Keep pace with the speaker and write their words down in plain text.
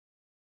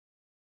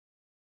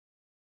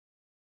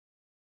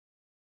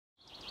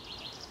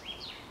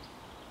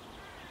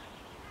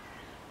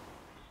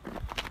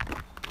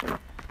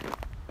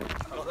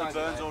It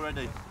burns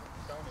already.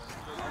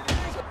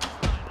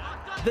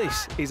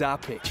 This is our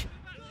pitch.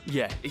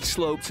 Yeah, it's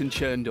sloped and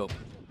churned up.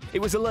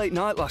 It was a late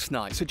night last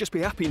night, so just be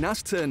happy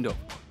Naz turned up.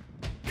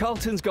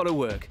 Carlton's got to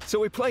work, so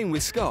we're playing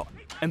with Scott.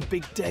 And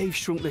Big Dave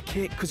shrunk the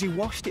kit because he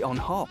washed it on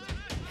hot.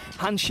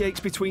 Handshakes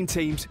between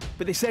teams,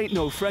 but this ain't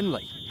no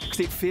friendly, because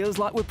it feels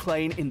like we're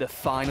playing in the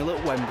final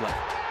at Wembley.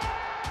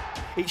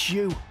 It's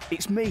you,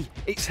 it's me,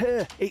 it's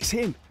her, it's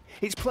him.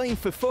 It's playing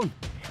for fun.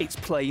 It's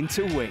playing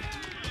to win.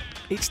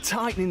 It's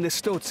tightening the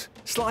studs,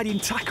 sliding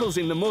tackles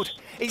in the mud.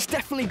 It's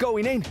definitely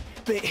going in,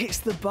 but it hits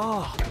the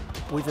bar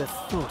with a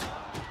thud.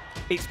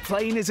 It's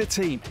playing as a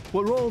team.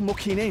 We're all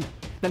mucking in.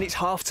 Then it's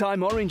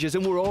half-time oranges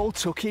and we're all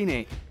tucking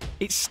in.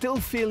 It's still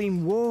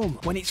feeling warm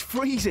when it's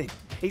freezing.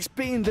 It's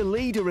being the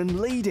leader and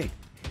leading.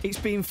 It's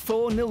being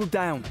 4-0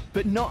 down,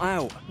 but not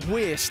out.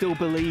 We're still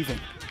believing.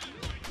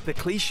 The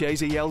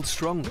cliches are yelled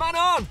strong. Man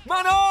on!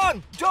 Man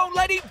on! Don't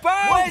let it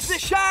burn! Where's the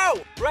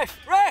shout? Ref!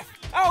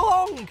 How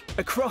long?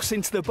 A cross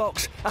into the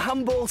box, a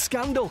handball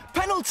scandal,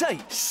 penalty,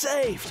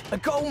 saved, a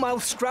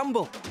goal-mouth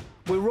scramble.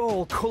 We're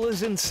all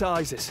colours and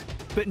sizes,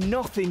 but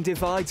nothing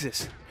divides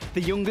us.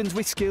 The young uns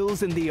with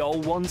skills and the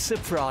old ones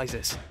surprise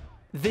us.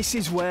 This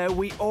is where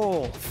we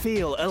all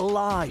feel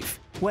alive,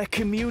 where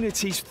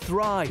communities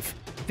thrive.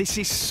 This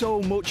is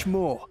so much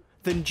more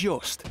than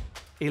just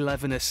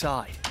 11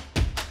 aside.